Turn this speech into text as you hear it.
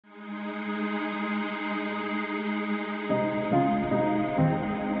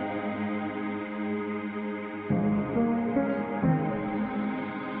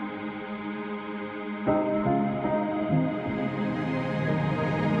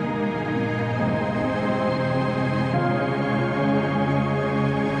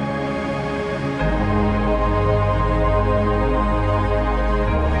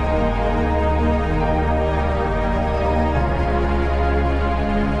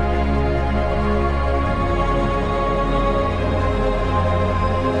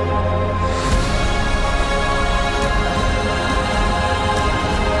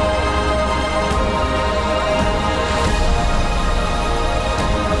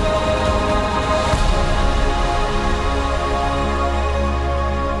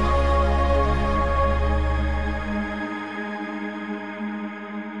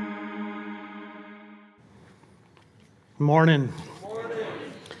Morning.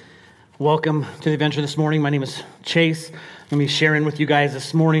 Welcome to the adventure this morning. My name is Chase. I'm going to be sharing with you guys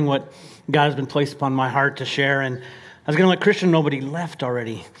this morning what God has been placed upon my heart to share. And I was going to let Christian know, but he left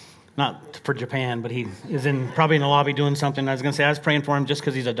already. Not for Japan, but he is probably in the lobby doing something. I was going to say I was praying for him just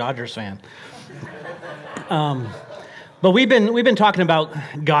because he's a Dodgers fan. But we've been talking about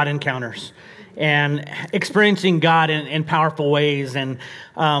God encounters and experiencing God in powerful ways. And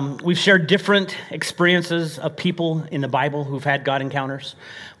we've shared different experiences of people in the Bible who've had God encounters.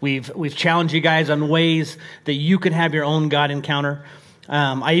 We've challenged you guys on ways that you can have your own God encounter.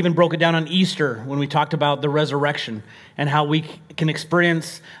 I even broke it down on Easter when we talked about the resurrection and how we can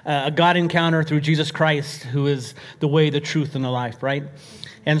experience a God encounter through Jesus Christ, who is the way, the truth, and the life, right?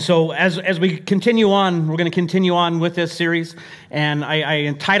 And so as we continue on, we're going to continue on with this series, and I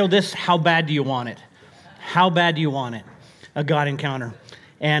entitled this, How Bad Do You Want It? How Bad Do You Want It? A God Encounter.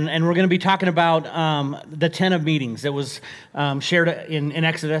 And we're going to be talking about the tent of meetings that was shared in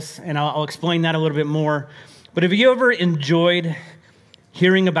Exodus, and I'll explain that a little bit more. But have you ever enjoyed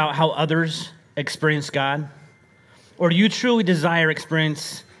hearing about how others experience God? Or do you truly desire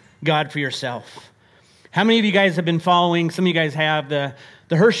experience God for yourself? How many of you guys have been following, some of you guys have, the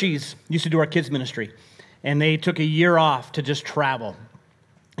Hershey's used to do our kids ministry, and they took a year off to just travel.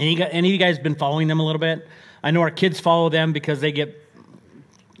 Any of you guys been following them a little bit? I know our kids follow them because they get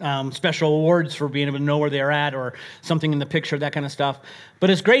special awards for being able to know where they're at or something in the picture, that kind of stuff. But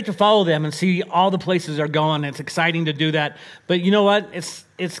it's great to follow them and see all the places they're going. It's exciting to do that. But you know what?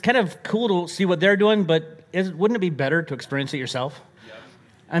 It's kind of cool to see what they're doing, but wouldn't it be better to experience it yourself? Yep.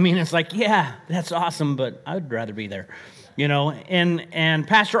 I mean, it's like, yeah, that's awesome, but I would rather be there. You know, and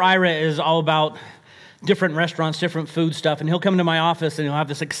Pastor Ira is all about different restaurants, different food stuff, and he'll come into my office and he'll have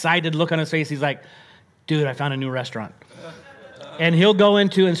this excited look on his face. He's like, dude, I found a new restaurant. And he'll go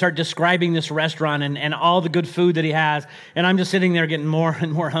into and start describing this restaurant and all the good food that he has, and I'm just sitting there getting more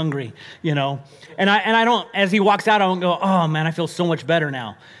and more hungry, you know. And I don't, as he walks out, I don't go, oh man, I feel so much better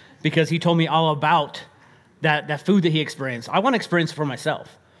now, because he told me all about that food that he experienced. I want to experience it for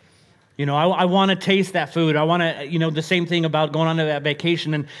myself. You know, I want to taste that food. I want to, you know, the same thing about going on to that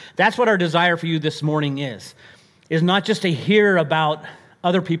vacation. And that's what our desire for you this morning is not just to hear about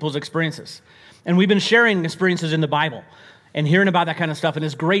other people's experiences. And we've been sharing experiences in the Bible and hearing about that kind of stuff. And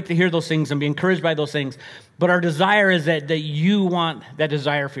it's great to hear those things and be encouraged by those things. But our desire is that you want that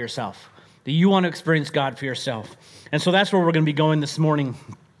desire for yourself, that you want to experience God for yourself. And so that's where we're going to be going this morning.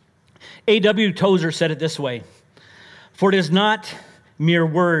 A.W. Tozer said it this way: for it is not mere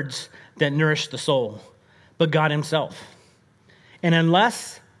words that nourish the soul, but God himself. And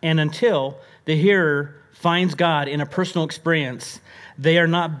unless and until the hearer finds God in a personal experience, they are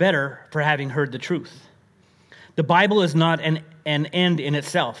not better for having heard the truth. The Bible is not an end in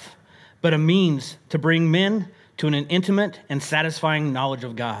itself, but a means to bring men to an intimate and satisfying knowledge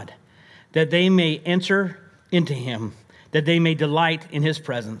of God, that they may enter into him, that they may delight in his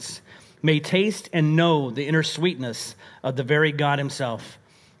presence, may taste and know the inner sweetness of the very God himself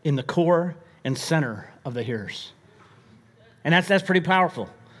in the core and center of the hearers. And that's pretty powerful.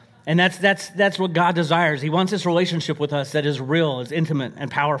 And that's what God desires. He wants this relationship with us that is real, is intimate, and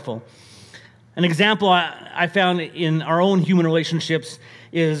powerful. An example I found in our own human relationships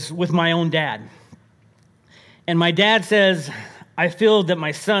is with my own dad. And my dad says, I feel that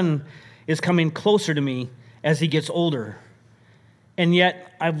my son is coming closer to me as he gets older. And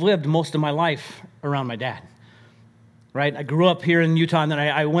yet I've lived most of my life around my dad. Right? I grew up here in Utah, and then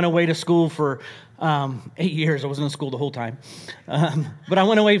I went away to school for 8 years. I wasn't in school the whole time. But I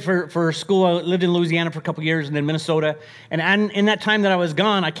went away for school. I lived in Louisiana for a couple of years and then Minnesota. And in that time that I was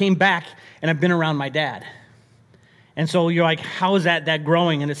gone, I came back, and I've been around my dad. And so you're like, how is that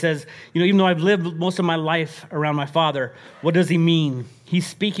growing? And it says, you know, even though I've lived most of my life around my father, what does he mean? He's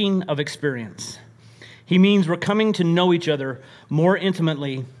speaking of experience. He means we're coming to know each other more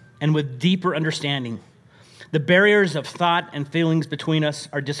intimately and with deeper understanding. The barriers of thought and feelings between us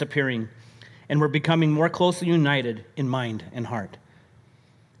are disappearing, and we're becoming more closely united in mind and heart.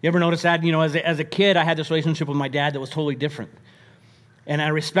 You ever notice that? You know, as a kid, I had this relationship with my dad that was totally different. And I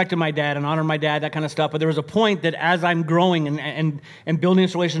respected my dad and honored my dad, that kind of stuff. But there was a point that as I'm growing and building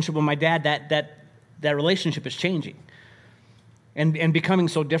this relationship with my dad, that relationship is changing and becoming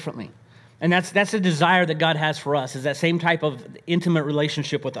so differently. And that's a desire that God has for us, is that same type of intimate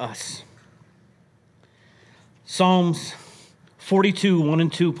relationship with us. Psalms 42, 1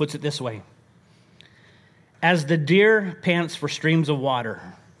 and 2 puts it this way: as the deer pants for streams of water,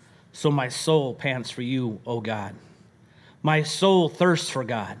 so my soul pants for you, O God. My soul thirsts for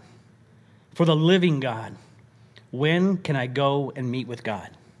God, for the living God. When can I go and meet with God?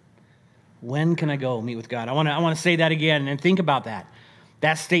 When can I go meet with God? I want to say that again and think about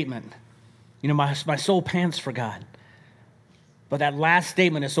that statement. You know, my soul pants for God. But that last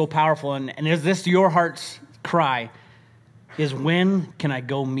statement is so powerful. And is this your heart's cry? Is when can I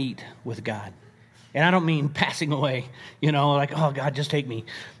go meet with God? And I don't mean passing away, you know, like, oh, God, just take me,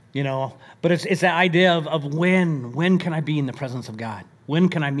 you know. But it's that idea of when can I be in the presence of God? When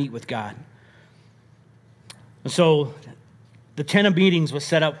can I meet with God? And so the Tent of Meetings was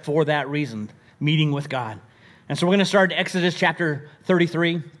set up for that reason, meeting with God. And so we're going to start Exodus chapter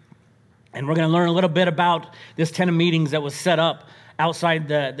 33, and we're going to learn a little bit about this Tent of Meetings that was set up outside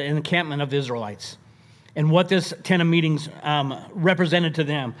the encampment of the Israelites, and what this Tent of Meetings represented to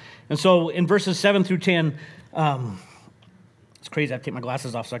them. And so in verses 7 through 10, it's crazy, I have to take my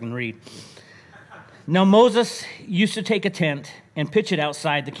glasses off so I can read. Now Moses used to take a tent and pitch it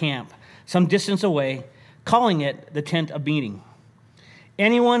outside the camp, some distance away, calling it the Tent of Meeting.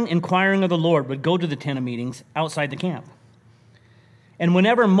 Anyone inquiring of the Lord would go to the Tent of Meetings outside the camp. And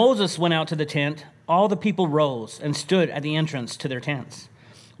whenever Moses went out to the tent, all the people rose and stood at the entrance to their tents,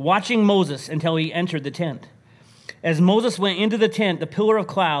 watching Moses until he entered the tent. As Moses went into the tent, the pillar of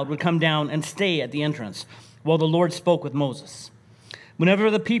cloud would come down and stay at the entrance, while the Lord spoke with Moses. Whenever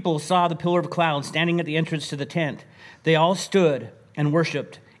the people saw the pillar of cloud standing at the entrance to the tent, they all stood and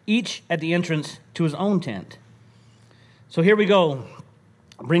worshiped, each at the entrance to his own tent. So here we go.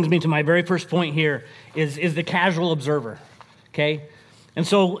 Brings me to my very first point here, is the casual observer, okay? And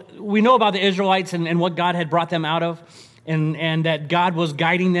so we know about the Israelites and what God had brought them out of, and that God was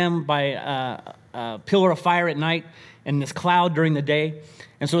guiding them by a pillar of fire at night and this cloud during the day.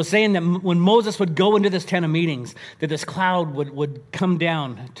 And so it's saying that when Moses would go into this Tent of Meetings, that this cloud would come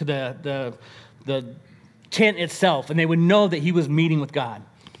down to the tent itself, and they would know that he was meeting with God.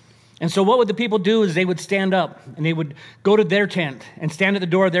 And so what would the people do is they would stand up and they would go to their tent and stand at the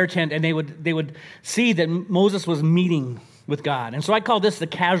door of their tent, and they would see that Moses was meeting with God. And so I call this the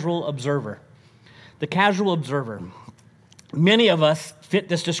casual observer. The casual observer. Many of us fit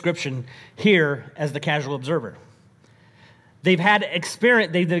this description here as the casual observer. They've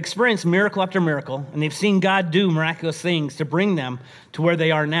experienced miracle after miracle, and they've seen God do miraculous things to bring them to where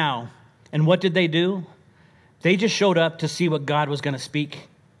they are now. And what did they do? They just showed up to see what God was going to speak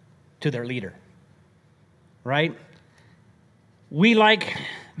to their leader, right? We, like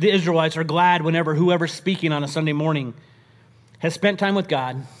the Israelites, are glad whenever whoever's speaking on a Sunday morning has spent time with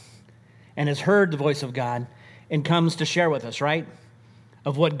God and has heard the voice of God and comes to share with us, right?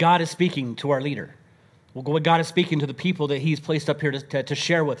 Of what God is speaking to our leader. What God is speaking to the people that he's placed up here to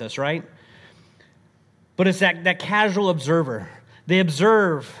share with us, right? But it's that casual observer. They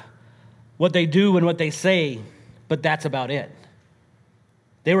observe what they do and what they say, but that's about it.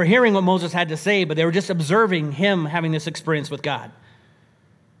 They were hearing what Moses had to say, but they were just observing him having this experience with God.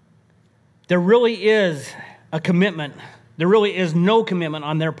 There really is a commitment. There really is no commitment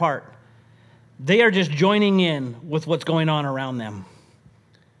on their part. They are just joining in with what's going on around them.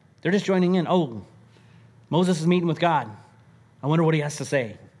 They're just joining in. Oh, Moses is meeting with God. I wonder what he has to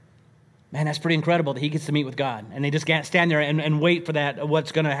say. Man, that's pretty incredible that he gets to meet with God. And they just can't stand there and wait for that,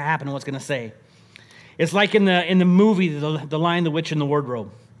 what's going to happen and what's going to say. It's like in the movie, The Lion, the Witch, and the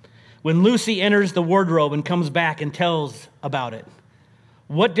Wardrobe. When Lucy enters the wardrobe and comes back and tells about it,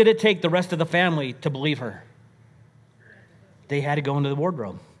 what did it take the rest of the family to believe her? They had to go into the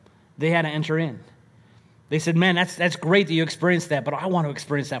wardrobe. They had to enter in. They said, man, that's great that you experienced that, but I want to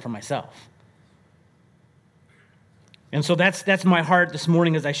experience that for myself. And so that's my heart this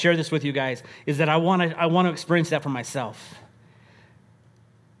morning as I share this with you guys, is that I want to experience that for myself.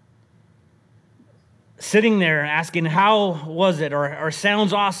 Sitting there asking, how was it? Or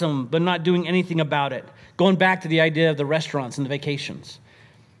sounds awesome, but not doing anything about it. Going back to the idea of the restaurants and the vacations.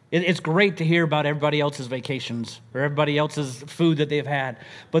 It's great to hear about everybody else's vacations or everybody else's food that they've had,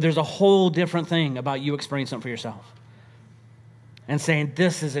 but there's a whole different thing about you experiencing it for yourself and saying,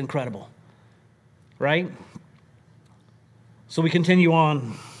 this is incredible, right? So we continue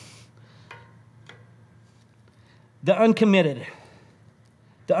on. The uncommitted.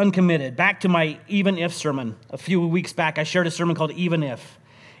 Back to my even if sermon. A few weeks back, I shared a sermon called Even If.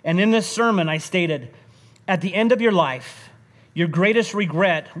 And in this sermon, I stated, at the end of your life, your greatest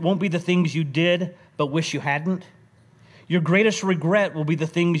regret won't be the things you did but wish you hadn't. Your greatest regret will be the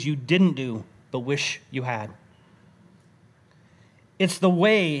things you didn't do but wish you had. It's the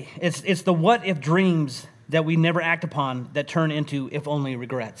what if dreams that we never act upon that turn into if only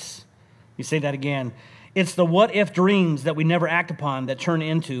regrets. You say that again. It's the what if dreams that we never act upon that turn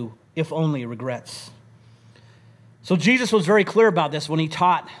into if only regrets. So Jesus was very clear about this when he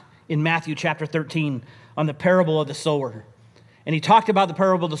taught in Matthew chapter 13 on the parable of the sower. And he talked about the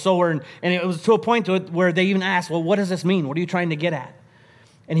parable of the sower, and it was to a point where they even asked, well, what does this mean? What are you trying to get at?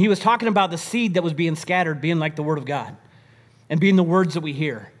 And he was talking about the seed that was being scattered being like the word of God and being the words that we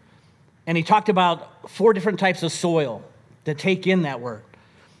hear. And he talked about 4 different types of soil that take in that word,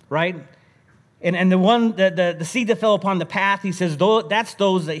 right? And the seed that fell upon the path, he says, that's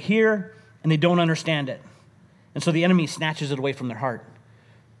those that hear and they don't understand it. And so the enemy snatches it away from their heart.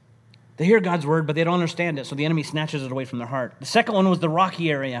 They hear God's word, but they don't understand it, so the enemy snatches it away from their heart. The second one was the rocky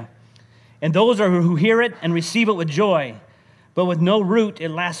area. And those are who hear it and receive it with joy, but with no root, it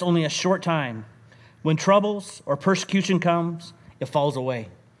lasts only a short time. When troubles or persecution comes, it falls away.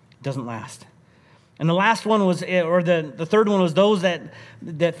 It doesn't last. And the last one was, or the third one was those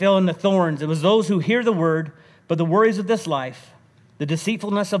that fell in the thorns. It was those who hear the word, but the worries of this life, the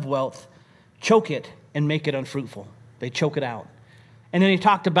deceitfulness of wealth, choke it and make it unfruitful. They choke it out. And then he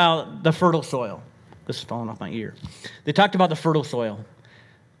talked about the fertile soil. This is falling off my ear. They talked about the fertile soil.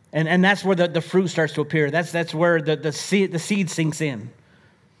 And that's where the fruit starts to appear. That's where the seed sinks in.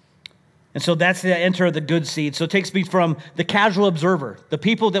 And so that's the enter of the good seed. So it takes me from the casual observer, the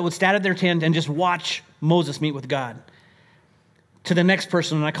people that would stand at their tent and just watch Moses meet with God, to the next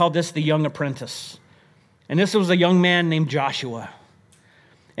person, and I call this the young apprentice. And this was a young man named Joshua.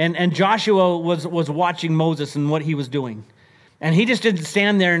 And Joshua was watching Moses and what he was doing. And he just didn't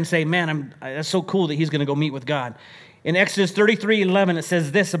stand there and say, man, that's so cool that he's going to go meet with God. In Exodus 33:11, it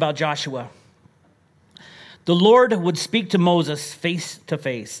says this about Joshua. The Lord would speak to Moses face to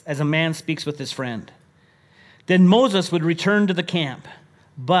face, as a man speaks with his friend. Then Moses would return to the camp,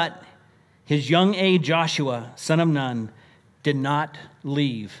 but his young aide Joshua, son of Nun, did not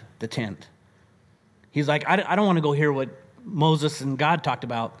leave the tent. He's like, I don't want to go hear what Moses and God talked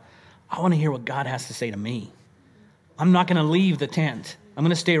about. I want to hear what God has to say to me. I'm not going to leave the tent. I'm going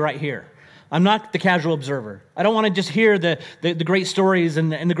to stay right here. I'm not the casual observer. I don't want to just hear the great stories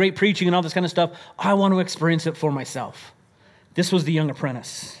and the great preaching and all this kind of stuff. I want to experience it for myself. This was the young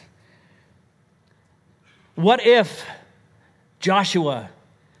apprentice. What if Joshua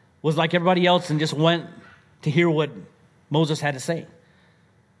was like everybody else and just went to hear what Moses had to say?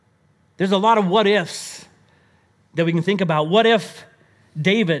 There's a lot of what ifs that we can think about. What if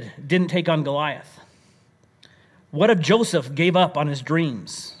David didn't take on Goliath? What if Joseph gave up on his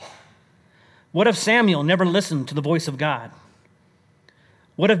dreams? What if Samuel never listened to the voice of God?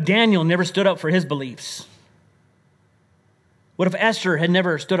 What if Daniel never stood up for his beliefs? What if Esther had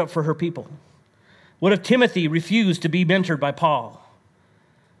never stood up for her people? What if Timothy refused to be mentored by Paul?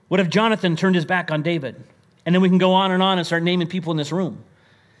 What if Jonathan turned his back on David? And then we can go on and start naming people in this room.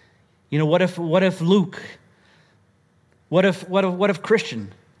 You know, what if Luke? What if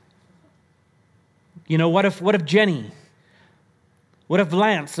Christian? You know, what if Jenny? What if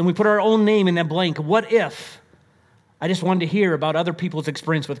Lance? And we put our own name in that blank. What if I just wanted to hear about other people's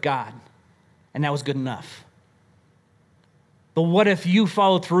experience with God, and that was good enough? But what if you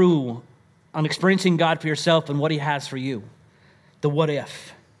follow through on experiencing God for yourself and what he has for you? The what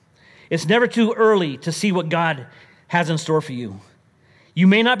if. It's never too early to see what God has in store for you. You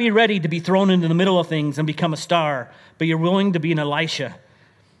may not be ready to be thrown into the middle of things and become a star, but you're willing to be an Elisha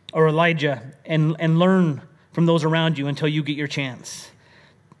or Elijah and learn from those around you until you get your chance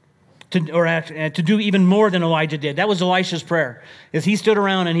to do even more than Elijah did. That was Elisha's prayer, is he stood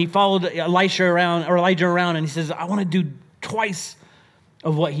around and he followed Elijah around, and he says, I want to do twice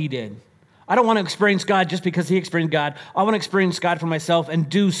of what he did. I don't want to experience God just because he experienced God. I want to experience God for myself and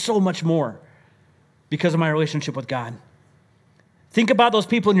do so much more because of my relationship with God. Think about those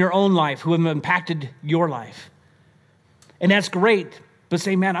people in your own life who have impacted your life. And that's great, but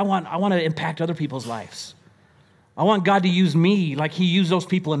say, man, I want to impact other people's lives. I want God to use me like he used those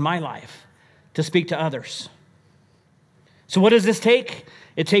people in my life to speak to others. So what does this take?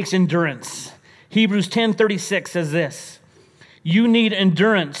 It takes endurance. Hebrews 10:36 says this: you need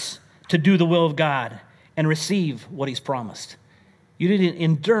endurance to do the will of God and receive what he's promised. You need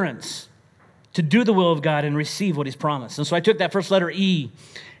endurance to do the will of God and receive what he's promised. And so I took that first letter E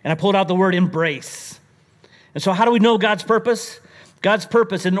and I pulled out the word embrace. And so how do we know God's purpose? God's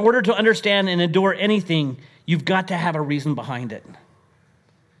purpose, in order to understand and endure anything, you've got to have a reason behind it.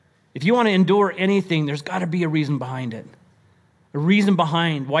 If you want to endure anything, there's got to be a reason behind it. A reason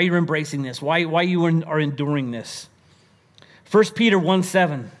behind why you're embracing this, why you are enduring this. 1 Peter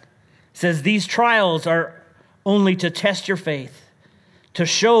 1:7 says, these trials are only to test your faith, to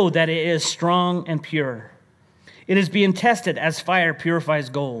show that it is strong and pure. It is being tested as fire purifies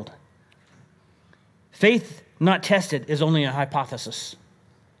gold. Faith not tested is only a hypothesis.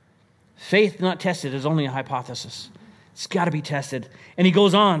 Faith not tested is only a hypothesis. It's got to be tested. And he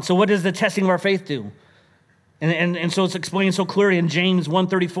goes on. So what does the testing of our faith do? And so it's explained so clearly in James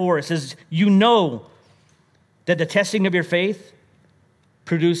 1:34. It says, you know that the testing of your faith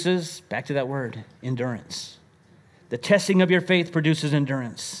produces, back to that word, endurance. The testing of your faith produces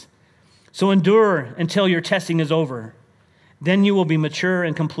endurance. So endure until your testing is over. Then you will be mature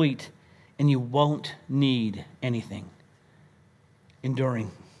and complete, and you won't need anything.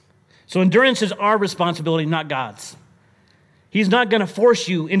 Enduring. So endurance is our responsibility, not God's. He's not going to force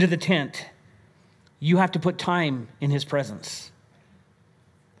you into the tent. You have to put time in his presence.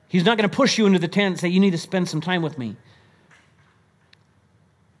 He's not going to push you into the tent and say, you need to spend some time with me.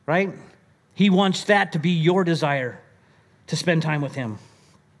 Right? He wants that to be your desire, to spend time with him,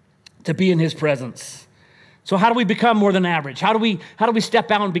 to be in his presence. So how do we become more than average? How do we step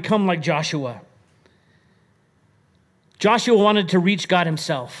out and become like Joshua? Joshua wanted to reach God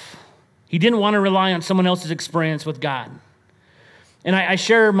himself. He didn't want to rely on someone else's experience with God. And I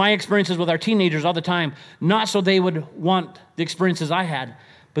share my experiences with our teenagers all the time, not so they would want the experiences I had,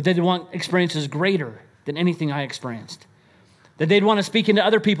 but they'd want experiences greater than anything I experienced. That they'd want to speak into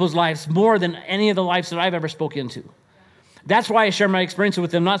other people's lives more than any of the lives that I've ever spoken into. That's why I share my experiences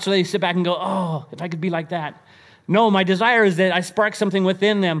with them, not so they sit back and go, oh, if I could be like that. No, my desire is that I spark something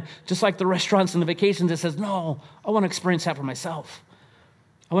within them, just like the restaurants and the vacations that says, no, I want to experience that for myself.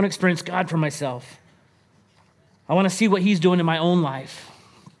 I want to experience God for myself. I want to see what he's doing in my own life.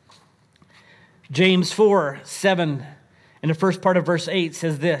 James 4:7, in the first part of verse 8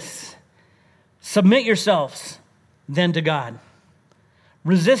 says this, submit yourselves then to God.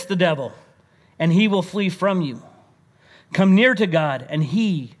 Resist the devil, and he will flee from you. Come near to God, and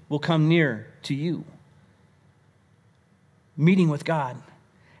he will come near to you. Meeting with God.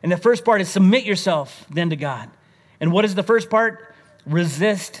 And the first part is submit yourself then to God. And what is the first part?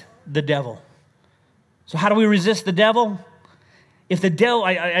 Resist the devil. So how do we resist the devil? If the devil,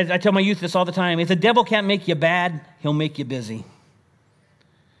 I tell my youth this all the time, if the devil can't make you bad, he'll make you busy.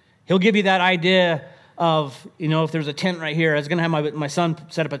 He'll give you that idea of, if there's a tent right here, I was going to have my son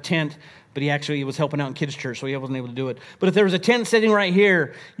set up a tent, but he was helping out in kids' church, so he wasn't able to do it. But if there was a tent sitting right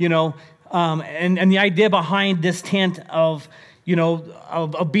here, and the idea behind this tent of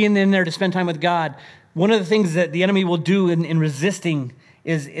being in there to spend time with God, one of the things that the enemy will do in resisting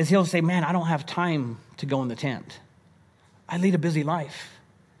is he'll say, man, I don't have time to go in the tent. I lead a busy life.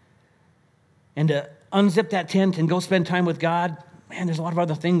 And to unzip that tent and go spend time with God, man, there's a lot of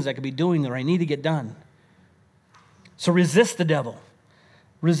other things I could be doing that I need to get done. So resist the devil.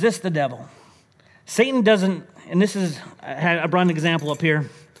 Resist the devil. Satan doesn't, and this is, I brought an example up here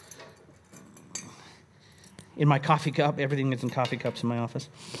in my coffee cup. Everything is in coffee cups in my office.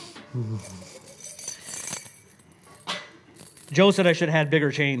 Joe said I should have had bigger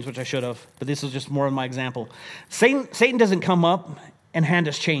chains, which I should have, but this is just more of my example. Satan doesn't come up and hand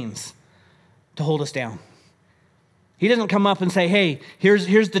us chains to hold us down. He doesn't come up and say, hey, here's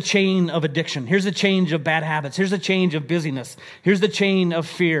the chain of addiction. Here's the chain of bad habits. Here's the chain of busyness. Here's the chain of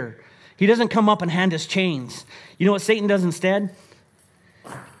fear. He doesn't come up and hand us chains. You know what Satan does instead?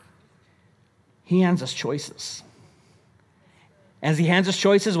 He hands us choices. As he hands us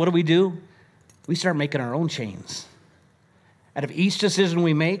choices, what do? We start making our own chains. Out of each decision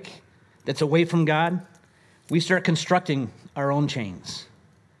we make that's away from God, we start constructing our own chains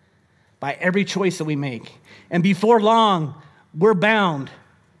by every choice that we make. And before long, we're bound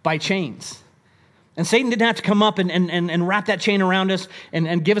by chains. And Satan didn't have to come up and wrap that chain around us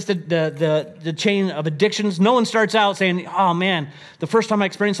and give us the chain of addictions. No one starts out saying, oh man, the first time I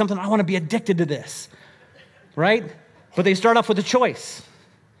experience something, I want to be addicted to this, right? But they start off with a choice.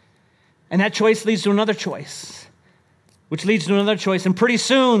 And that choice leads to another choice, which leads to another choice. And pretty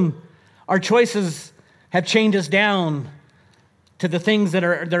soon, our choices have chained us down to the things that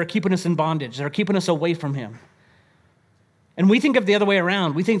are keeping us in bondage, that are keeping us away from him. And we think of the other way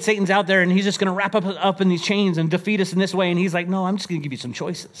around. We think Satan's out there and he's just going to wrap up in these chains and defeat us in this way. And he's like, no, I'm just going to give you some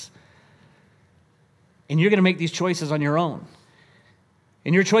choices. And you're going to make these choices on your own.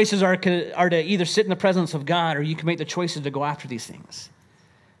 And your choices are to either sit in the presence of God, or you can make the choices to go after these things.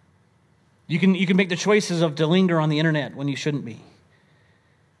 You can make the choices to linger on the internet when you shouldn't be.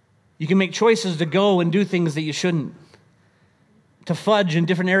 You can make choices to go and do things that you shouldn't. To fudge in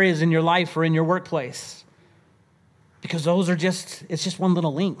different areas in your life or in your workplace. Because it's just one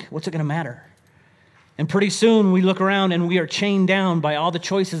little link. What's it going to matter? And pretty soon we look around and we are chained down by all the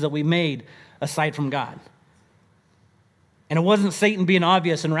choices that we made aside from God. And it wasn't Satan being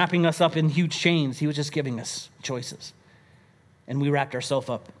obvious and wrapping us up in huge chains. He was just giving us choices. And we wrapped ourselves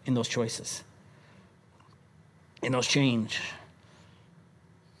up in those choices. In those chains.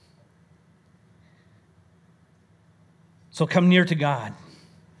 So come near to God.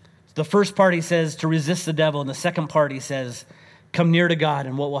 The first part he says to resist the devil, and the second part he says, come near to God,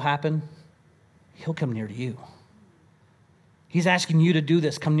 and what will happen? He'll come near to you. He's asking you to do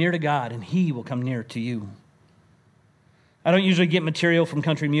this. Come near to God, and he will come near to you. I don't usually get material from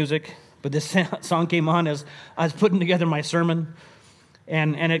country music, but this song came on as I was putting together my sermon,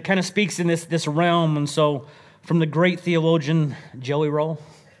 and it kind of speaks in this realm. And so from the great theologian Joey Roll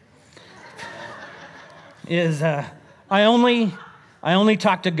is, I only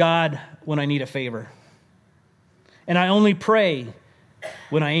talk to God when I need a favor. And I only pray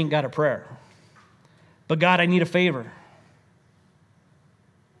when I ain't got a prayer. But God, I need a favor.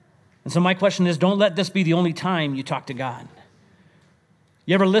 And so my question is, don't let this be the only time you talk to God.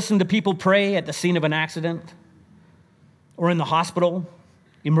 You ever listen to people pray at the scene of an accident? Or in the hospital,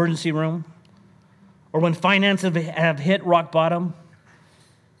 emergency room? Or when finances have hit rock bottom?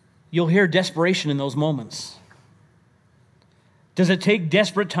 You'll hear desperation in those moments. Does it take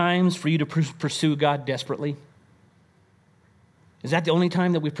desperate times for you to pursue God desperately? Is that the only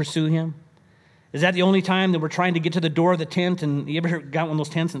time that we pursue him? Is that the only time that we're trying to get to the door of the tent? And you ever got one of those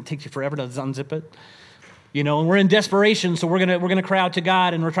tents and it takes you forever to unzip it? You know, and we're in desperation, so we're gonna cry out to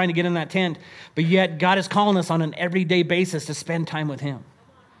God, and we're trying to get in that tent. But yet God is calling us on an everyday basis to spend time with him.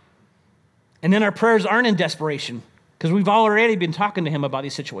 And then our prayers aren't in desperation, because we've already been talking to him about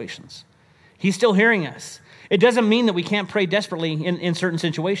these situations. He's still hearing us. It doesn't mean that we can't pray desperately in certain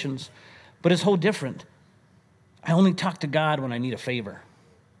situations, but it's whole different. I only talk to God when I need a favor.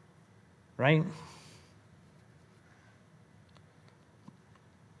 Right?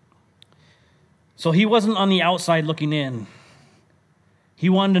 So he wasn't on the outside looking in. He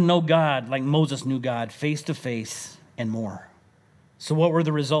wanted to know God like Moses knew God, face to face and more. So what were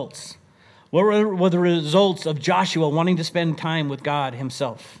the results? What were the results of Joshua wanting to spend time with God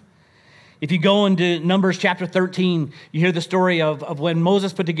himself? If you go into Numbers chapter 13, you hear the story of when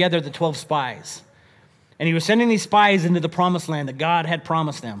Moses put together the 12 spies. And he was sending these spies into the promised land that God had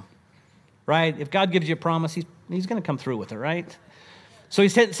promised them. Right? If God gives you a promise, he's going to come through with it, right? So he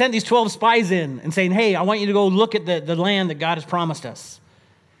sent these 12 spies in and saying, hey, I want you to go look at the land that God has promised us.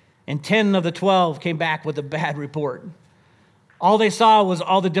 And 10 of the 12 came back with a bad report. All they saw was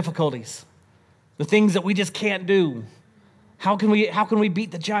all the difficulties, the things that we just can't do. How can we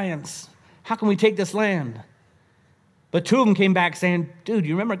beat the giants? How can we take this land? But 2 of them came back saying, dude,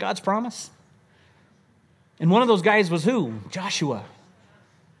 you remember God's promise? And one of those guys was who? Joshua.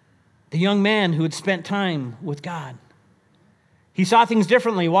 The young man who had spent time with God. He saw things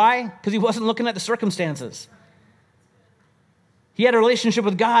differently. Why? Because he wasn't looking at the circumstances. He had a relationship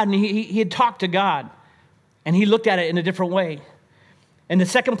with God, and he had talked to God, and he looked at it in a different way. And the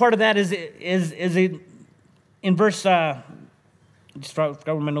second part of that is in verse, I just forgot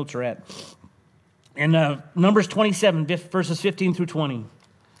where my notes are at. In Numbers 27, verses 15 through 20.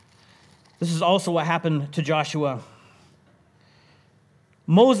 This is also what happened to Joshua.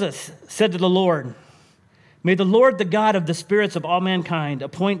 Moses said to the Lord, may the Lord, the God of the spirits of all mankind,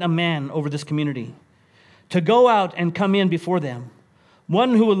 appoint a man over this community to go out and come in before them,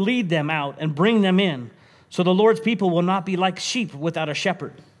 one who will lead them out and bring them in, so the Lord's people will not be like sheep without a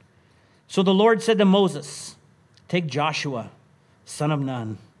shepherd. So the Lord said to Moses, take Joshua, son of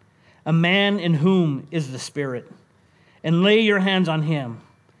Nun, a man in whom is the Spirit, and lay your hands on him.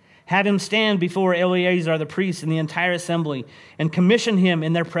 Have him stand before Eleazar the priest and the entire assembly, and commission him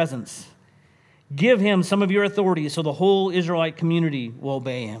in their presence. Give him some of your authority so the whole Israelite community will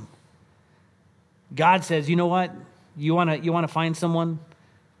obey him. God says, you know what? You want to find someone?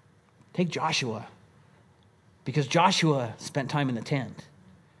 Take Joshua. Because Joshua spent time in the tent.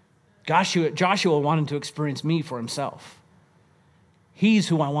 Joshua wanted to experience me for himself. He's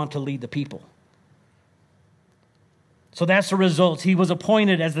who I want to lead the people. So that's the results. He was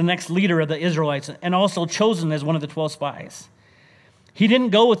appointed as the next leader of the Israelites and also chosen as one of the 12 spies. He didn't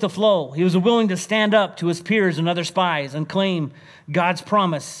go with the flow. He was willing to stand up to his peers and other spies and claim God's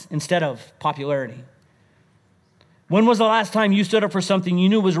promise instead of popularity. When was the last time you stood up for something you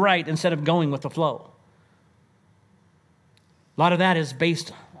knew was right instead of going with the flow? A lot of that is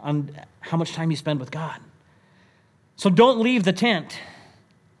based on how much time you spend with God. So don't leave the tent.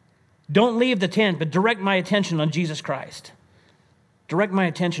 Don't leave the tent, but direct my attention on Jesus Christ. Direct my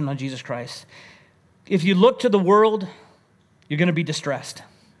attention on Jesus Christ. If you look to the world, you're going to be distressed.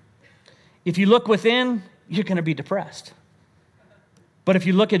 If you look within, you're going to be depressed. But if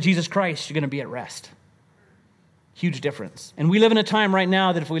you look at Jesus Christ, you're going to be at rest. Huge difference. And we live in a time right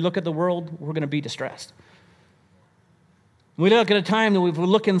now that if we look at the world, we're going to be distressed. We look at a time that if we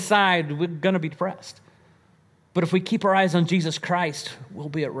look inside, we're going to be depressed. But if we keep our eyes on Jesus Christ, we'll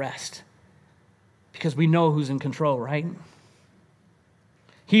be at rest. Because we know who's in control, right?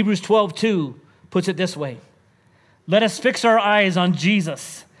 Hebrews 12:2 puts it this way. Let us fix our eyes on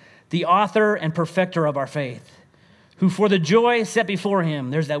Jesus, the author and perfecter of our faith, who for the joy set before him,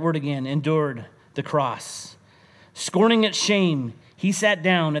 there's that word again, endured the cross. Scorning its shame, he sat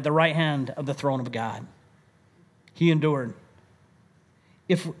down at the right hand of the throne of God. He endured.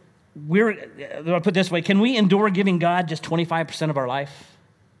 If I'll put it this way, can we endure giving God just 25% of our life?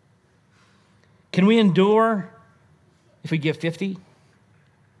 Can we endure if we give 50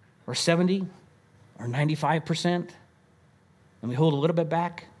 or 70 or 95% and we hold a little bit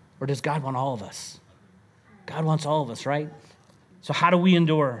back? Or does God want all of us? God wants all of us, right? So how do we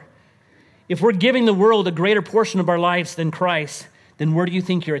endure? If we're giving the world a greater portion of our lives than Christ, then where do you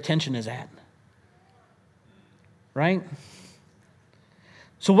think your attention is at? Right?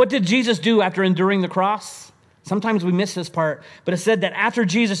 So what did Jesus do after enduring the cross? Sometimes we miss this part, but it said that after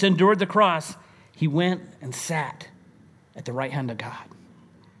Jesus endured the cross, he went and sat at the right hand of God.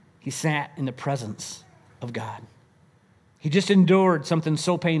 He sat in the presence of God. He just endured something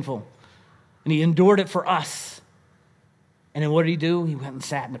so painful, and he endured it for us. And then what did he do? He went and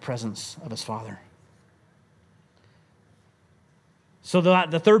sat in the presence of his Father. So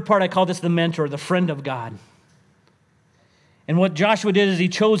the third part, I call this the mentor, the friend of God. And what Joshua did is he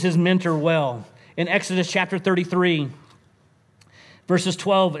chose his mentor well. In Exodus chapter 33, verses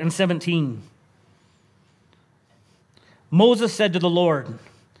 12 and 17. Moses said to the Lord,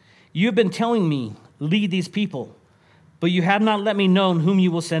 you have been telling me, lead these people, but you have not let me know whom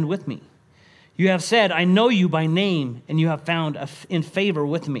you will send with me. You have said, I know you by name, and you have found in favor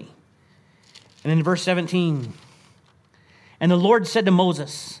with me. And in verse 17, and the Lord said to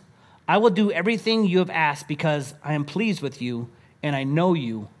Moses, I will do everything you have asked because I am pleased with you, and I know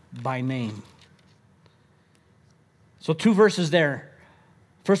you by name. So 2 verses there.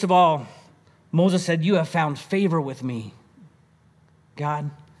 First of all, Moses said, you have found favor with me, God.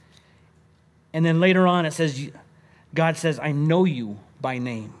 And then later on it says, God says, I know you by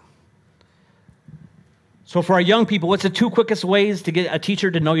name. So for our young people, what's the 2 quickest ways to get a teacher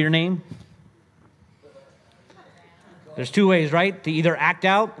to know your name? There's 2 ways, right? To either act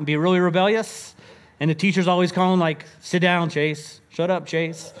out and be really rebellious, and the teacher's always calling like, sit down, Chase. Shut up,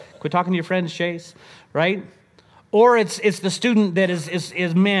 Chase. Quit talking to your friends, Chase. Right? Or it's the student that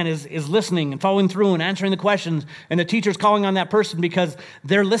is listening and following through and answering the questions, and the teacher's calling on that person because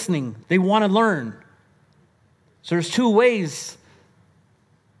they're listening. They want to learn. So there's 2 ways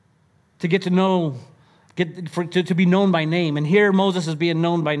to get to know, to be known by name. And here Moses is being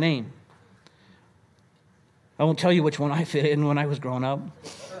known by name. I won't tell you which one I fit in when I was growing up.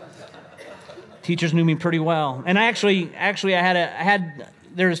 Teachers knew me pretty well. And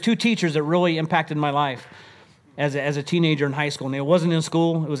there's 2 teachers that really impacted my life as a teenager in high school. And it wasn't in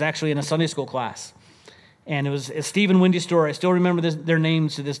school. It was actually in a Sunday school class. And it was Steve and Wendy Story. I still remember their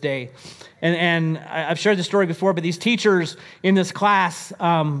names to this day. And I've shared this story before, but these teachers in this class,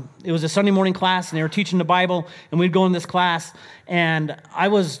 it was a Sunday morning class, and they were teaching the Bible, and we'd go in this class, and I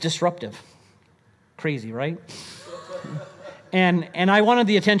was disruptive. Crazy, right? And I wanted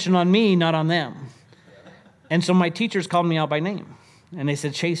the attention on me, not on them. And so my teachers called me out by name. And they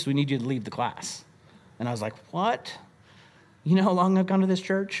said, Chase, we need you to leave the class. And I was like, what? You know how long I've gone to this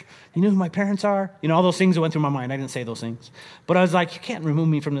church? You know who my parents are? You know, all those things that went through my mind. I didn't say those things. But I was like, you can't remove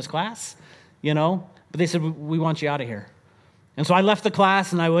me from this class, you know? But they said, we want you out of here. And so I left the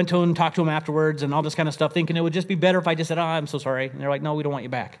class, and I went to them and talked to them afterwards and all this kind of stuff, thinking it would just be better if I just said, I'm so sorry. And they're like, no, we don't want you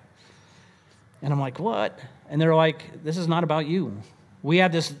back. And I'm like, what? And they're like, this is not about you. We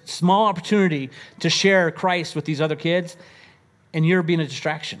have this small opportunity to share Christ with these other kids, and you're being a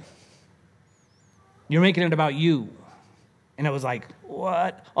distraction. You're making it about you. And it was like,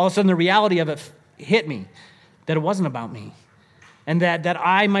 what? All of a sudden, the reality of it hit me, that it wasn't about me. And that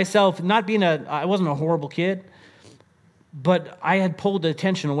I myself, I wasn't a horrible kid, but I had pulled the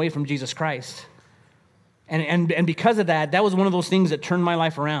attention away from Jesus Christ. And because of that, that was one of those things that turned my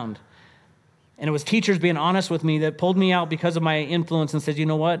life around. And it was teachers being honest with me that pulled me out because of my influence and said, you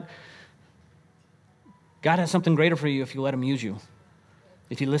know what? God has something greater for you if you let him use you,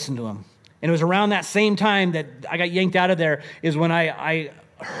 if you listen to him. And it was around that same time that I got yanked out of there is when I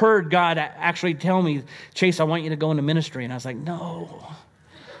heard God actually tell me, Chase, I want you to go into ministry. And I was like, no.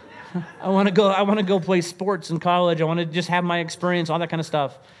 I want to go play sports in college. I want to just have my experience, all that kind of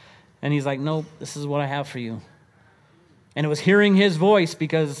stuff. And he's like, nope, this is what I have for you. And it was hearing his voice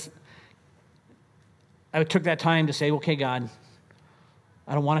because I took that time to say, okay, God,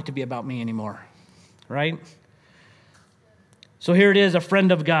 I don't want it to be about me anymore, right? So here it is, a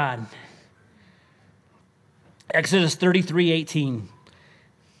friend of God. Exodus 33:18.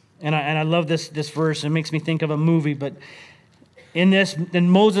 And I love this verse. It makes me think of a movie, but in this, then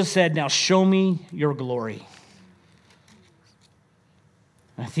Moses said, now show me your glory.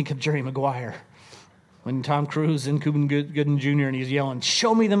 I think of Jerry Maguire when Tom Cruise and Cuba Gooding Jr. and he's yelling,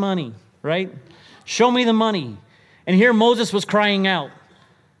 show me the money, right? Show me the money. And here Moses was crying out,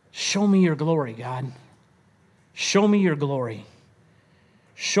 show me your glory, God. Show me your glory.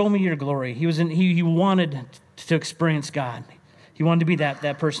 Show me your glory. He wanted to experience God. He wanted to be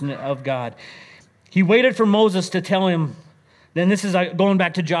that person of God. He waited for Moses to tell him, then this is going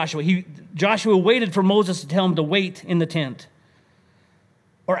back to Joshua. Joshua waited for Moses to tell him to wait in the tent.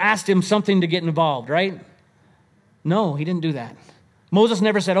 Or asked him something to get involved, right? No, he didn't do that. Moses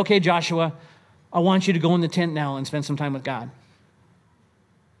never said, okay, Joshua, I want you to go in the tent now and spend some time with God.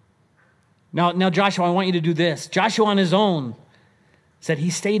 Now, Joshua, I want you to do this. Joshua on his own said he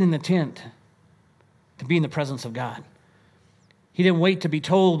stayed in the tent to be in the presence of God. He didn't wait to be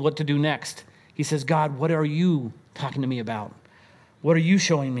told what to do next. He says, God, what are you talking to me about? What are you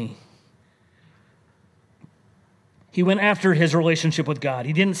showing me? He went after his relationship with God.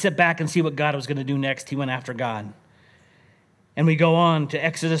 He didn't sit back and see what God was going to do next. He went after God. And we go on to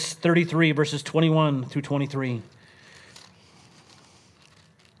Exodus 33, verses 21 through 23.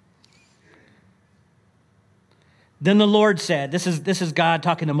 Then the Lord said, this is God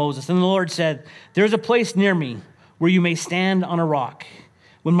talking to Moses. Then the Lord said, there's a place near me where you may stand on a rock.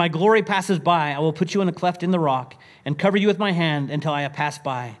 When my glory passes by, I will put you in a cleft in the rock and cover you with my hand until I have passed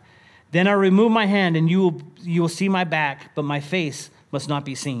by. Then I'll remove my hand and you will see my back, but my face must not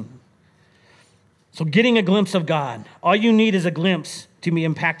be seen. So getting a glimpse of God. All you need is a glimpse to be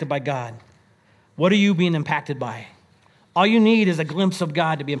impacted by God. What are you being impacted by? All you need is a glimpse of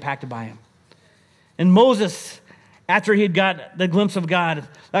God to be impacted by him. And Moses, after he had got the glimpse of God,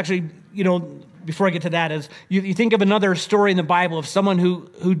 actually, before I get to that, is you think of another story in the Bible of someone who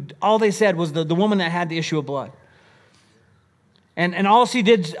all they said was the woman that had the issue of blood. And all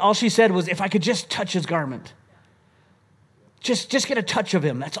she said was, if I could just touch his garment. Just get a touch of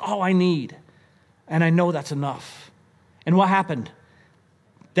him. That's all I need. And I know that's enough. And what happened?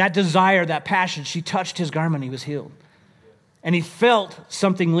 That desire, that passion, she touched his garment, he was healed. And he felt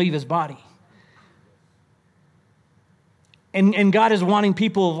something leave his body. And God is wanting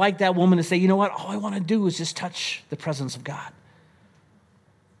people like that woman to say, you know what? All I want to do is just touch the presence of God.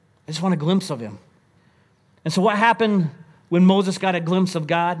 I just want a glimpse of him. And so what happened when Moses got a glimpse of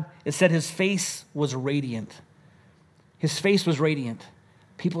God? It said his face was radiant. His face was radiant.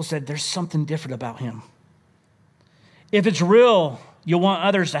 People said, there's something different about him. If it's real, you'll want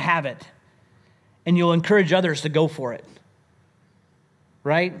others to have it. And you'll encourage others to go for it.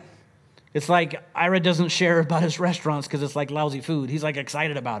 Right? It's like Ira doesn't share about his restaurants because it's like lousy food. He's like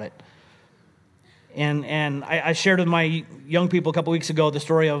excited about it. And I shared with my young people a couple weeks ago the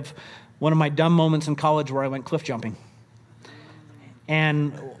story of one of my dumb moments in college where I went cliff jumping.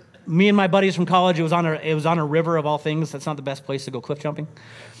 And me and my buddies from college, it was on a river of all things. That's not the best place to go cliff jumping.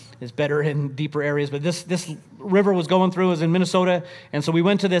 It's better in deeper areas. But this river was going through. It was in Minnesota. And so we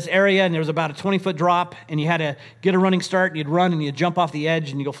went to this area, and there was about a 20-foot drop, and you had to get a running start, and you'd run, and you'd jump off the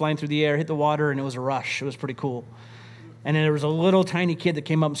edge, and you go flying through the air, hit the water, and it was a rush. It was pretty cool. And then there was a little tiny kid that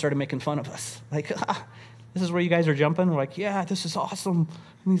came up and started making fun of us. Like, this is where you guys are jumping? We're like, yeah, this is awesome.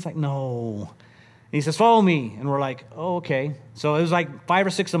 And he's like, no. And he says, follow me. And we're like, oh, okay. So it was like 5 or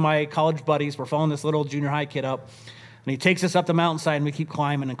 6 of my college buddies were following this little junior high kid up. And he takes us up the mountainside, and we keep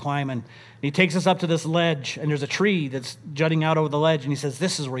climbing and climbing. And he takes us up to this ledge, and there's a tree that's jutting out over the ledge. And he says,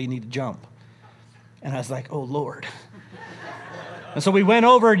 this is where you need to jump. And I was like, oh, Lord. And so we went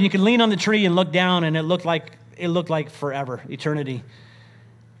over, and you can lean on the tree and look down, and it looked like forever, eternity.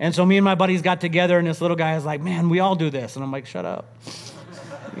 And so me and my buddies got together, and this little guy was like, man, we all do this. And I'm like, shut up.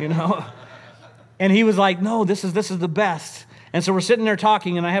 And he was like, no, this is the best. And so we're sitting there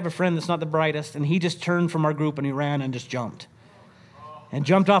talking, and I have a friend that's not the brightest, and he just turned from our group, and he ran and just jumped. And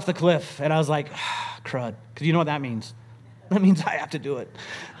jumped off the cliff. And I was like, crud. Because you know what that means. That means I have to do it.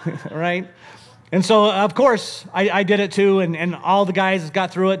 Right? And so, of course, I did it too, and all the guys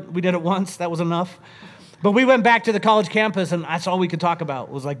got through it. We did it once. That was enough. But we went back to the college campus, and that's all we could talk about.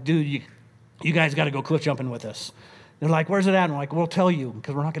 It was like, dude, you guys got to go cliff jumping with us. They're like, where's it at? And we're like, we'll tell you,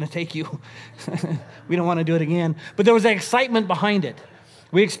 because we're not going to take you. We don't want to do it again. But there was that excitement behind it.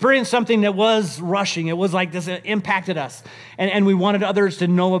 We experienced something that was rushing. It was like this, it impacted us. And we wanted others to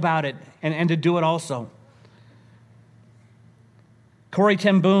know about it and to do it also. Corrie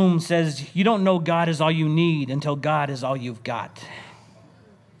ten Boom says, you don't know God is all you need until God is all you've got.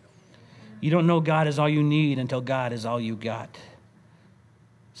 You don't know God is all you need until God is all you got.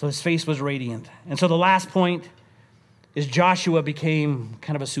 So his face was radiant. And so the last point is Joshua became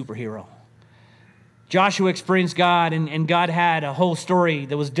kind of a superhero. Joshua experienced God, and God had a whole story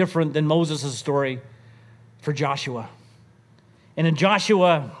that was different than Moses' story for Joshua. And in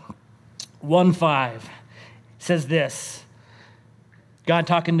Joshua 1:5 says this, God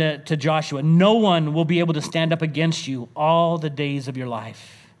talking to Joshua, no one will be able to stand up against you all the days of your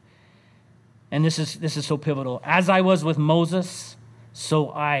life. And this is so pivotal. As I was with Moses,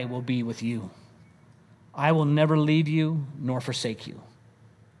 so I will be with you. I will never leave you nor forsake you.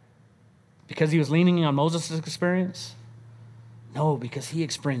 Because he was leaning on Moses' experience? No, because he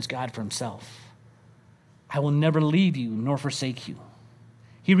experienced God for himself. I will never leave you nor forsake you.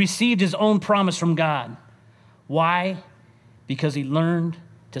 He received his own promise from God. Why? Because he learned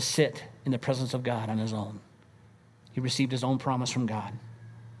to sit in the presence of God on his own. He received his own promise from God.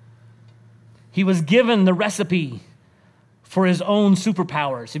 He was given the recipe for his own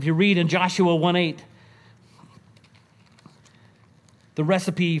superpowers. If you read in Joshua 1:8, the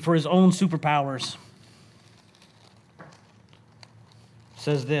recipe for his own superpowers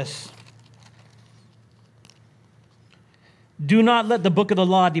says this. Do not let the book of the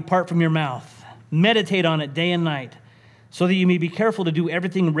law depart from your mouth. Meditate on it day and night, so that you may be careful to do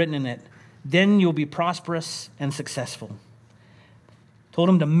everything written in it. Then you'll be prosperous and successful. Told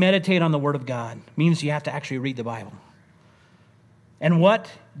him to meditate on the word of God. Means you have to actually read the Bible. And what?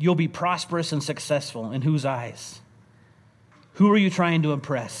 You'll be prosperous and successful. In whose eyes? Who are you trying to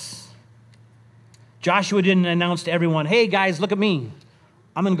impress? Joshua didn't announce to everyone, hey guys, look at me.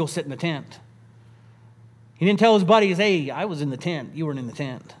 I'm going to go sit in the tent. He didn't tell his buddies, hey, I was in the tent. You weren't in the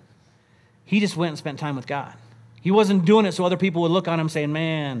tent. He just went and spent time with God. He wasn't doing it so other people would look on him saying,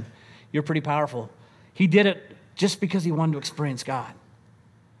 man, you're pretty powerful. He did it just because he wanted to experience God.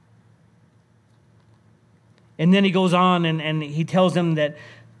 And then he goes on and he tells them that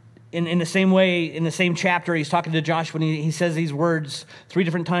in the same way, in the same chapter, he's talking to Joshua, and he says these words 3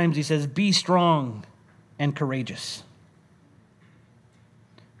 different times. He says, be strong and courageous.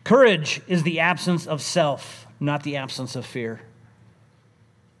 Courage is the absence of self, not the absence of fear.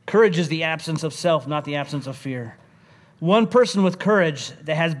 Courage is the absence of self, not the absence of fear. One person with courage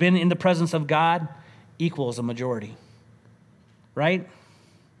that has been in the presence of God equals a majority. Right?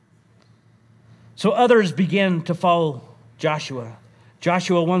 So others begin to follow Joshua.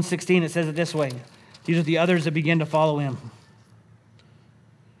 Joshua 1:16, it says it this way. These are the others that begin to follow him.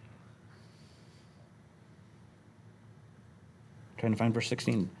 Trying to find verse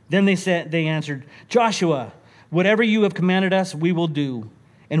 16. Then they answered, Joshua, whatever you have commanded us, we will do.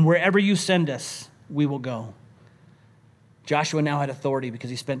 And wherever you send us, we will go. Joshua now had authority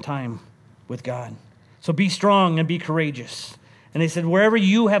because he spent time with God. So be strong and be courageous. And they said, wherever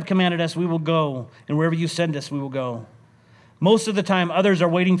you have commanded us, we will go. And wherever you send us, we will go. Most of the time, others are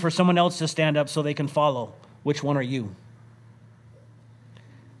waiting for someone else to stand up so they can follow. Which one are you?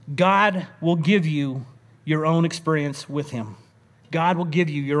 God will give you your own experience with him. God will give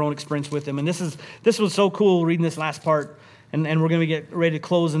you your own experience with him. And this was so cool reading this last part. And we're going to get ready to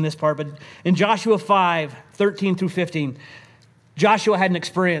close in this part. But in Joshua 5:13 through 15, Joshua had an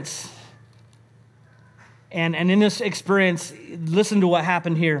experience. And in this experience, listen to what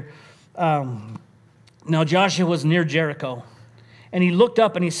happened here. Now Joshua was near Jericho. And he looked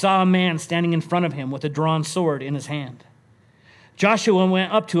up and he saw a man standing in front of him with a drawn sword in his hand. Joshua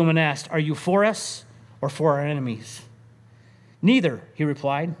went up to him and asked, are you for us or for our enemies? Neither, he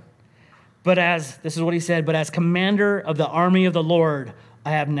replied. This is what he said, but as commander of the army of the Lord,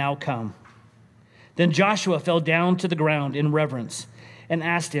 I have now come. Then Joshua fell down to the ground in reverence and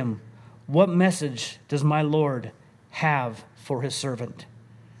asked him, what message does my Lord have for his servant?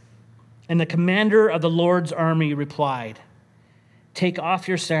 And the commander of the Lord's army replied, take off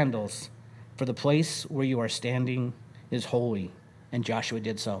your sandals, for the place where you are standing is holy. And Joshua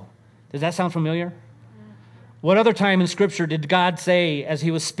did so. Does that sound familiar? What other time in Scripture did God say, as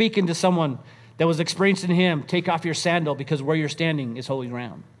he was speaking to someone that was experiencing him, take off your sandal because where you're standing is holy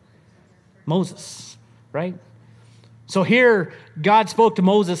ground? Moses, right? So here, God spoke to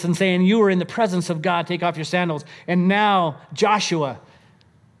Moses and saying, you are in the presence of God, take off your sandals. And now Joshua,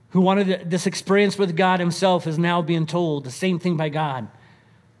 who wanted this experience with God himself, is now being told the same thing by God.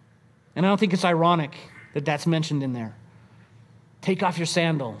 And I don't think it's ironic that that's mentioned in there. Take off your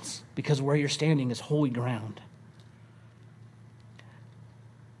sandals because where you're standing is holy ground.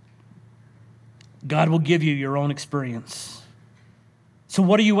 God will give you your own experience. So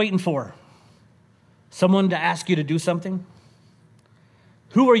what are you waiting for? Someone to ask you to do something?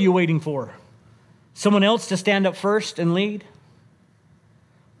 Who are you waiting for? Someone else to stand up first and lead?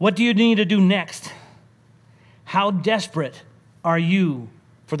 What do you need to do next? How desperate are you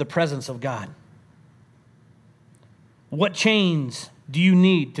for the presence of God? What chains do you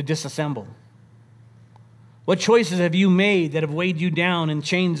need to disassemble? What choices have you made that have weighed you down in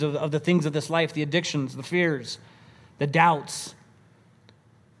chains of the things of this life, the addictions, the fears, the doubts?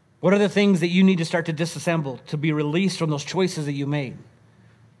 What are the things that you need to start to disassemble, to be released from those choices that you made?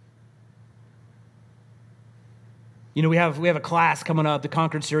 You know, we have a class coming up, the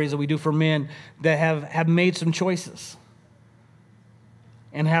Conquered series that we do for men that have made some choices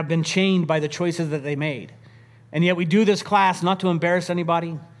and have been chained by the choices that they made. And yet we do this class not to embarrass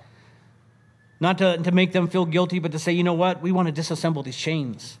anybody, not to make them feel guilty, but to say, you know what? We want to disassemble these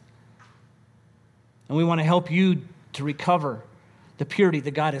chains. And we want to help you to recover the purity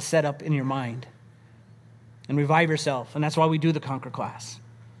that God has set up in your mind and revive yourself. And that's why we do the Conquer class.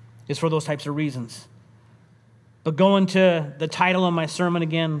 It's for those types of reasons. But going to the title of my sermon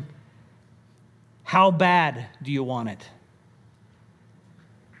again, how bad do you want it?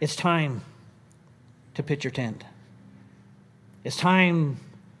 It's time to pitch your tent. It's time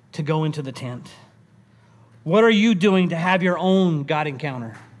to go into the tent. What are you doing to have your own God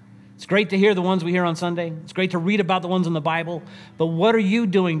encounter? It's great to hear the ones we hear on Sunday. It's great to read about the ones in the Bible. But what are you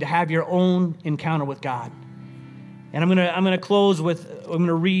doing to have your own encounter with God? And I'm gonna close with, I'm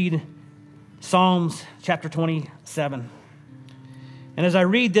gonna read Psalms chapter 27. And as I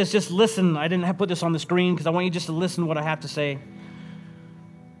read this, just listen. I didn't have to put this on the screen because I want you just to listen to what I have to say.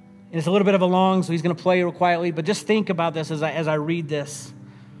 And it's a little bit of a long, so he's going to play real quietly, but just think about this as I read this.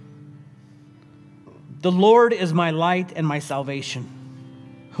 The Lord is my light and my salvation.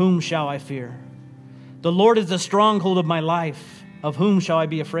 Whom shall I fear? The Lord is the stronghold of my life. Of whom shall I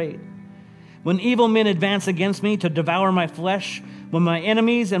be afraid? When evil men advance against me to devour my flesh, when my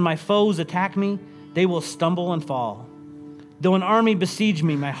enemies and my foes attack me, they will stumble and fall. Though an army besiege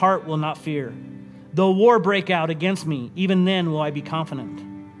me, my heart will not fear. Though war break out against me, even then will I be confident.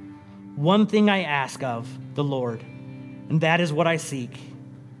 One thing I ask of the Lord, and that is what I seek.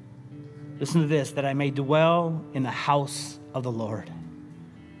 Listen to this, that I may dwell in the house of the Lord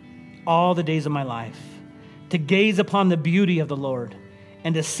all the days of my life, to gaze upon the beauty of the Lord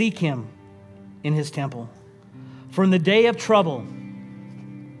and to seek him in his temple. For in the day of trouble,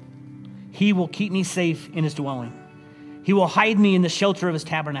 he will keep me safe in his dwelling. He will hide me in the shelter of his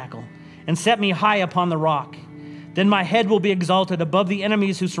tabernacle and set me high upon the rock. Then my head will be exalted above the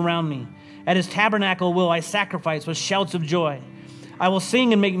enemies who surround me. At his tabernacle will I sacrifice with shouts of joy. I will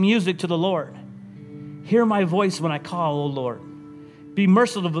sing and make music to the Lord. Hear my voice when I call, O Lord. Be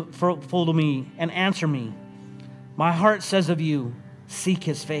merciful to me and answer me. My heart says of you, seek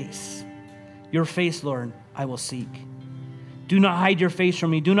his face. Your face, Lord, I will seek. Do not hide your face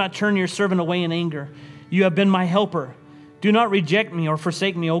from me. Do not turn your servant away in anger. You have been my helper. Do not reject me or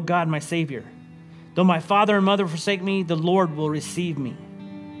forsake me, O God, my Savior. Though my father and mother forsake me, the Lord will receive me.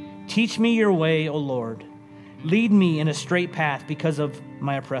 Teach me your way, O Lord. Lead me in a straight path because of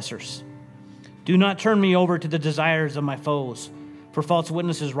my oppressors. Do not turn me over to the desires of my foes, for false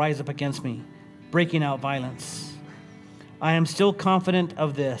witnesses rise up against me, breaking out violence. I am still confident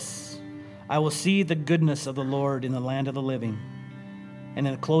of this. I will see the goodness of the Lord in the land of the living. And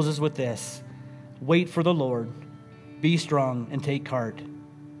then it closes with this. Wait for the Lord. Be strong and take heart,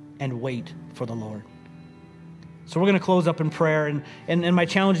 and wait for the Lord. So we're going to close up in prayer. And my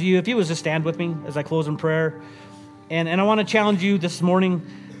challenge to you, if you was to stand with me as I close in prayer. And I want to challenge you this morning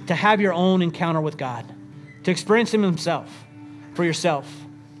to have your own encounter with God, to experience him himself for yourself,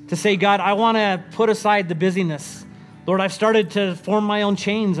 to say, God, I want to put aside the busyness. Lord, I've started to form my own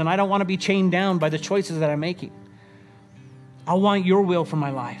chains, and I don't want to be chained down by the choices that I'm making. I want your will for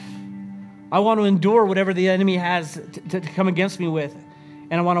my life. I want to endure whatever the enemy has to come against me with,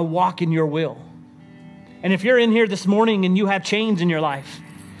 and I want to walk in your will. And if you're in here this morning and you have chains in your life,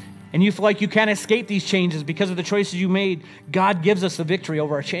 and you feel like you can't escape these chains because of the choices you made, God gives us the victory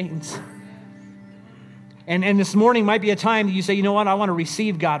over our chains. And this morning might be a time that you say, you know what, I want to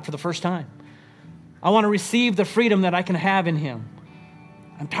receive God for the first time. I want to receive the freedom that I can have in him.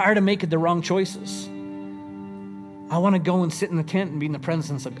 I'm tired of making the wrong choices. I want to go and sit in the tent and be in the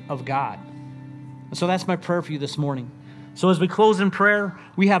presence of God. And so that's my prayer for you this morning. So as we close in prayer,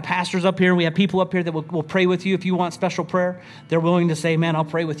 we have pastors up here and we have people up here that will pray with you. If you want special prayer, they're willing to say, man, I'll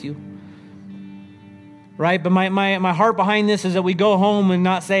pray with you. Right? But my heart behind this is that we go home and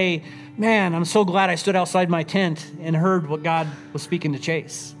not say, man, I'm so glad I stood outside my tent and heard what God was speaking to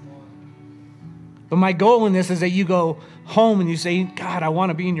Chase. But my goal in this is that you go home and you say, God, I want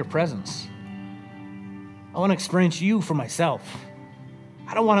to be in your presence. I want to experience you for myself.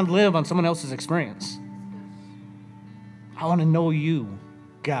 I don't want to live on someone else's experience. I want to know you,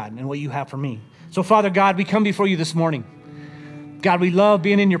 God, and what you have for me. So, Father God, we come before you this morning. God, we love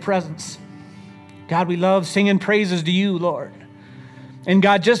being in your presence. God, we love singing praises to you, Lord. And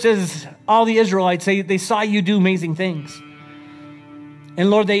God, just as all the Israelites, they saw you do amazing things. And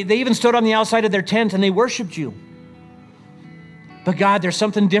Lord, they even stood on the outside of their tent and they worshiped you. But God, there's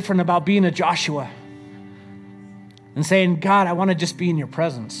something different about being a Joshua and saying, God, I want to just be in your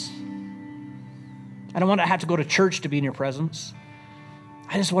presence. I don't want to have to go to church to be in your presence.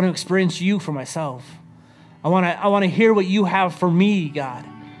 I just want to experience you for myself. I want to hear what you have for me, God.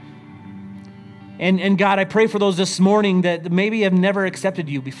 And God, I pray for those this morning that maybe have never accepted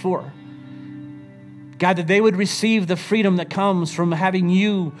you before. God, that they would receive the freedom that comes from having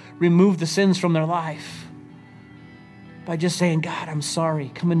you remove the sins from their life. By just saying, God, I'm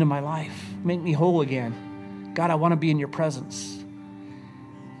sorry. Come into my life. Make me whole again. God, I want to be in your presence.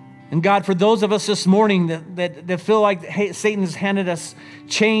 And God, for those of us this morning that feel like Satan has handed us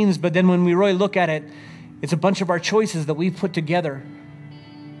chains, but then when we really look at it, it's a bunch of our choices that we've put together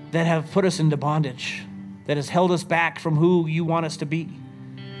that have put us into bondage, that has held us back from who you want us to be,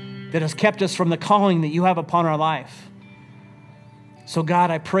 that has kept us from the calling that you have upon our life. So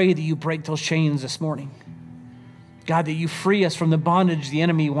God, I pray that you break those chains this morning. God, that you free us from the bondage the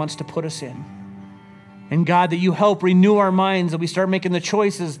enemy wants to put us in. And God, that you help renew our minds, that we start making the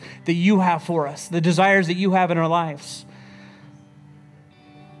choices that you have for us, the desires that you have in our lives.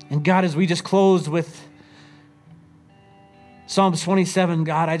 And God, as we just closed with Psalms 27,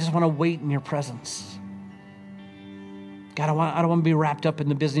 God, I just want to wait in your presence. God, I don't want to be wrapped up in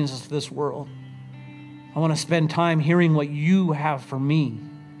the business of this world. I want to spend time hearing what you have for me.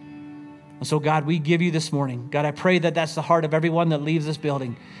 And so, God, we give you this morning. God, I pray that that's the heart of everyone that leaves this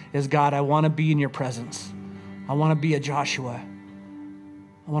building is, God, I want to be in your presence. I want to be a Joshua.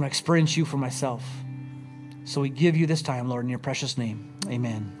 I want to experience you for myself. So we give you this time, Lord, in your precious name.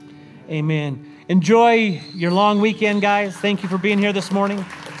 Amen. Amen. Enjoy your long weekend, guys. Thank you for being here this morning.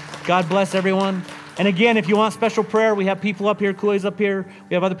 God bless everyone. And again, if you want special prayer, we have people up here, Kool-Aid's up here.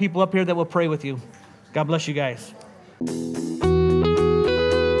 We have other people up here that will pray with you. God bless you guys.